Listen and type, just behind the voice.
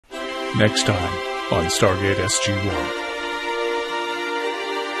Next time on Stargate SG-1.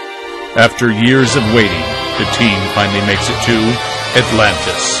 After years of waiting, the team finally makes it to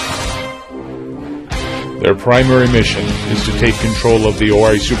Atlantis. Their primary mission is to take control of the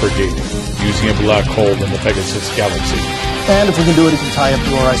Ori Supergate using a black hole in the Pegasus galaxy. And if we can do it, we can tie up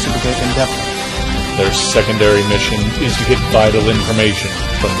the Ori Supergate indefinitely. Their secondary mission is to get vital information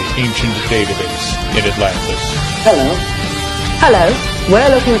from the ancient database in Atlantis. Hello. Hello. We're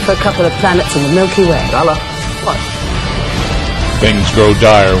looking for a couple of planets in the Milky Way. Hello. What? Things grow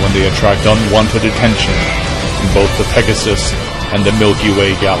dire when they attract unwanted attention in both the Pegasus and the Milky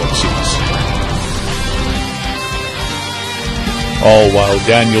Way galaxies. All while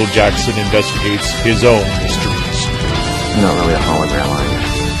Daniel Jackson investigates his own mysteries. You're not really a hologram, are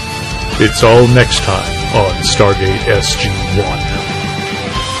you? It's all next time on Stargate SG-1.